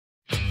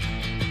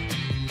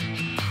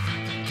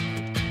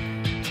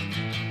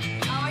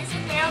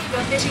Go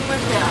fishing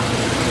with Bill.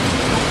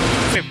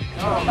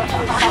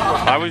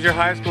 I was your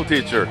high school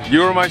teacher.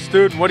 You were my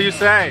student. What do you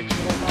say?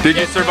 Did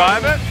you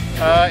survive it?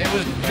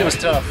 It was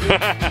tough. I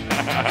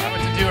don't know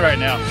what to do right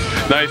now.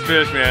 Nice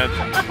fish, man.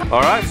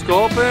 All right,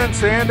 sculpin,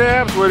 sand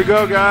dabs. Way to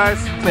go,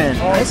 guys. Man,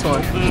 nice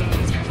one.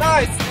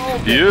 Nice.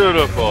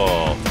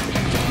 Beautiful.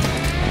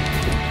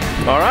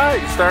 All right,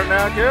 you're starting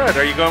out good.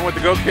 Are you going with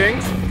the Go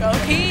Kings? Go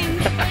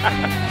Kings.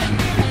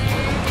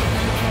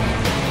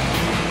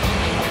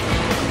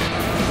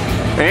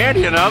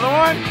 Andy, another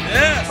one?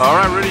 Yes. All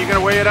right, Rudy, you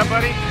gonna weigh it up,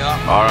 buddy?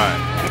 Yeah. All right.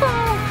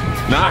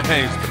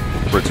 Nice.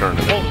 Return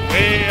it.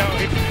 Way out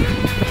here.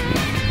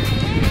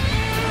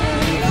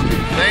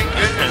 Thank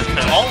goodness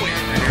it's always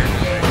here.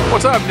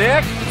 What's up,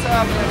 Nick? What's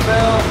happening,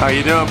 Bill? How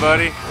you doing,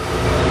 buddy?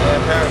 Yeah,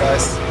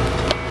 paradise.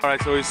 All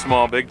right, so he's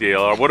small, big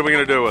deal. What are we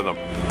gonna do with him?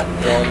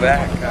 Going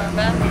back.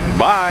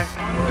 Bye.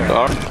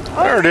 Oh,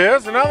 there it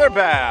is, another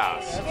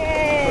bass.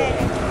 Yay.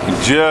 You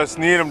just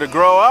need him to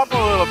grow up a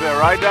little bit,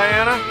 right,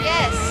 Diana?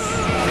 Yes.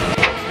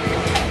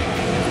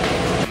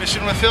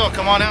 Fishing with Phil,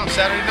 come on out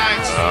Saturday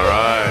nights. All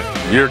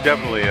right. You're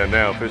definitely in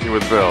now, fishing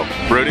with Phil.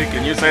 Rudy,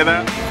 can you say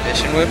that?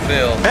 Fishing with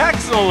Bill.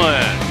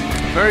 Excellent.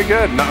 Very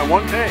good. Not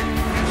one take.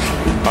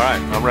 All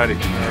right, I'm ready.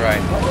 All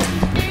right.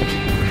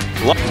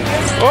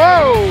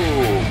 Whoa!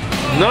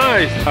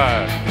 Nice.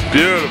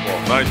 Beautiful.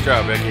 Nice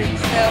job, Vicky.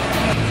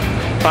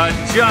 A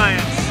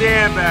giant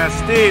sand bass,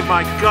 Steve.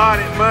 My God,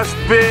 it must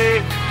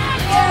be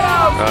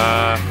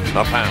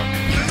a pound.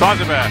 Toss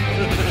it back.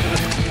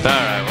 All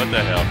right, what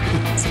the hell?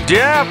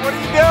 Jeff, what are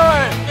you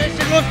doing?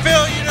 Fishing with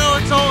Phil, you know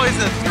it's always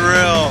a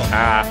thrill.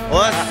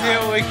 Let's see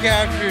what we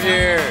captured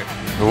here.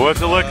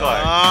 What's it look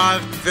like?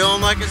 I'm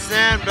feeling like a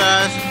sand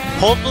bass.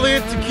 Hopefully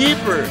it's a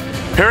keeper.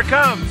 Here it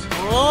comes.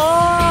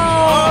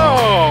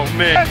 Oh! Oh,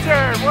 man.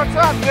 Richard, what's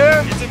up,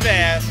 dude? It's a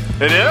bass.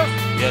 It is?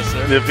 Yes,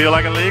 sir. Does it feel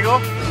like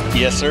illegal?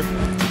 Yes, sir.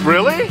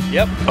 Really?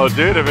 Yep. Oh,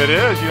 dude, if it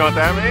is, you know what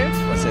that means?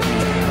 What's it?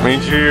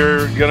 Means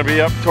you're gonna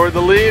be up toward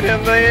the lead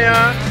in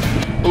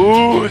the,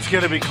 ooh, it's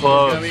gonna be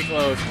close. It's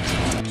gonna be close.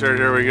 Richard,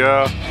 here we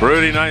go.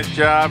 Rudy, nice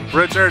job.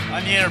 Richard,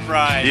 On the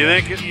Enterprise. you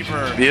think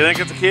keeper? Do you think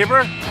it's a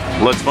keeper?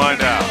 Let's find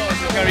out.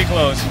 It's gonna be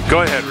close.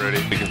 Go ahead, Rudy.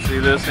 You can see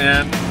this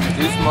end.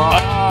 Too small.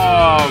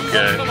 Oh,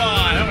 okay. Come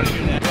on, I'm gonna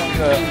do that.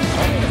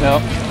 No.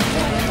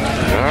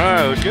 All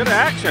right, good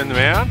action,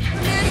 man.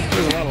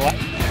 There's a lot of light.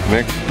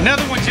 Nick.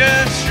 Another one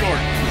just short.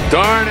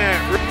 Darn it.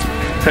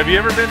 Have you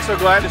ever been so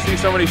glad to see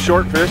so many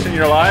short fish in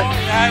your life?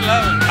 I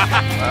love it.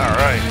 All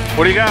right.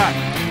 What do you got?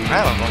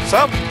 I don't know.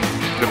 Something.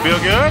 Does it feel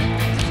good?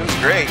 It's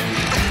great.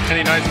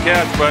 Any nice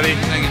catch, buddy?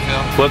 Thank you,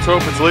 Phil. Let's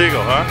hope it's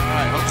legal, huh?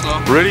 Alright, hope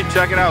so. Rudy,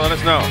 check it out. Let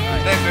us know.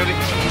 Thanks, Rudy.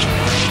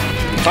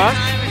 Huh?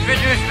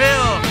 Fishing with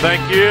Phil.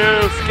 Thank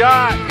you,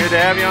 Scott. Good to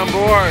have you on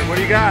board. What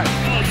do you got?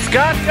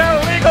 Scott's got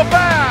a legal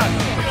bass.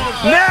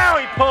 Now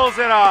he pulls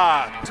it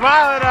off.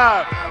 Smile it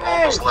up.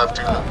 Almost left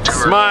you.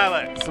 Smile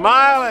it.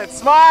 Smile it.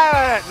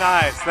 Smile it.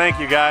 Nice. Thank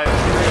you, guys.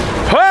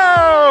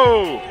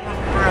 Whoa!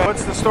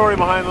 What's the story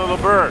behind the little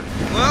bird?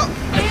 Well,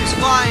 he was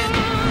flying,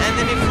 and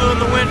then he flew in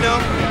the window,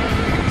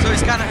 so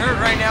he's kind of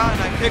hurt right now, and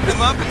I picked him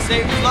up and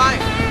saved his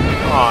life.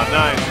 Oh,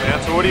 nice,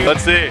 man. So what do you...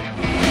 Let's see.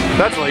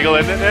 That's legal,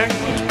 isn't it, Nick?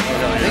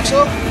 I think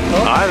so.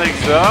 I think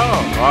so.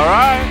 All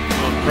right.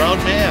 I'm a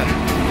proud man.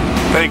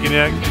 Thank you,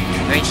 Nick.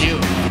 Thank you.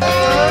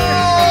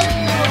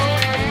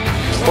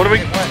 What do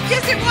we...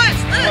 Kiss it once.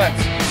 Look.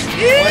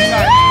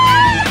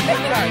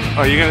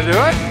 Are you going to do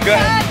it? Go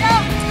ahead.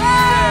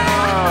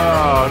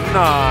 Oh,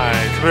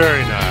 nice.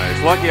 Very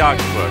nice. Lucky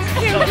octopus.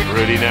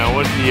 Rudy, now,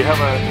 what do you have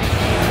a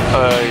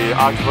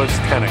octopus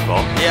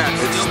tentacle? Yeah.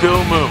 It's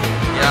still moving.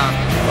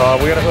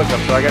 Yeah. We got a hookup,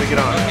 so I got to get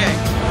on it. Okay.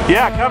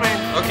 Yeah, coming.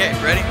 Okay,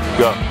 ready?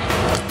 Go.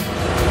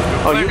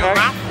 Oh, you Go, act-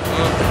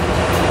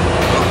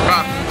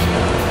 Rock.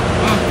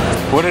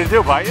 What did it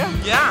do, bite you?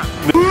 Yeah.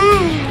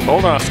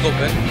 Hold on. Scope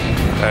it.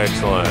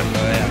 Excellent. Oh,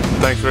 yeah.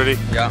 Thanks, Rudy.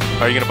 Yeah.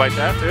 Are you going to bite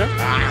that, too?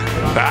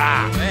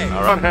 Ah. Hey.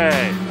 All right.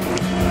 Hey.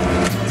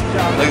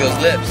 Look at those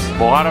lips.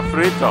 Mojada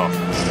frito.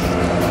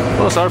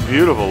 Those are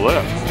beautiful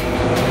lips.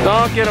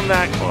 Don't get them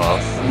that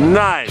close.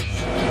 Nice.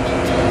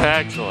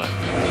 Excellent.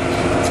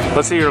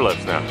 Let's see your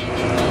lips now.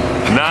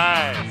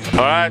 Nice.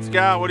 All right,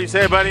 Scott, what do you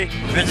say, buddy?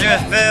 Fishing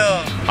with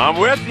Phil. I'm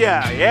with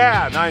ya.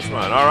 Yeah, nice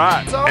one. All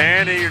right.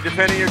 Andy, you're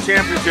defending your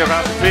championship.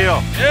 How's it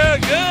feel? Yeah,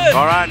 good.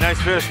 All right,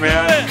 nice fish,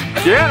 man.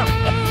 Get him.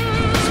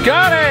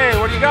 Scotty,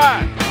 what do you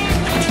got?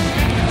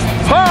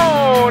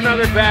 Oh,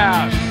 another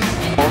bass.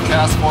 More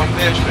cast, more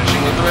fish.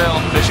 Fishing with thrill.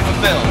 Fishing with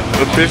Phil.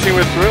 The fishing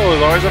with thrill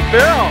is always a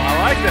fill. I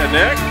like that,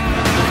 Nick.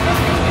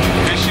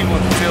 Fishing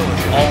with Phil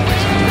is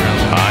always a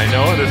thrill. I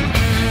know it is.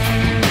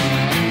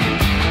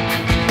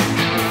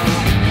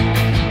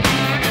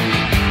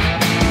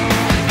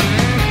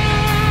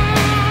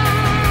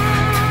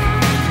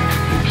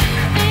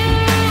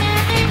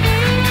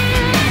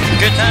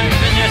 Good time to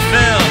finish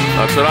Phil.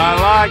 That's what I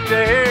like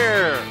to hear.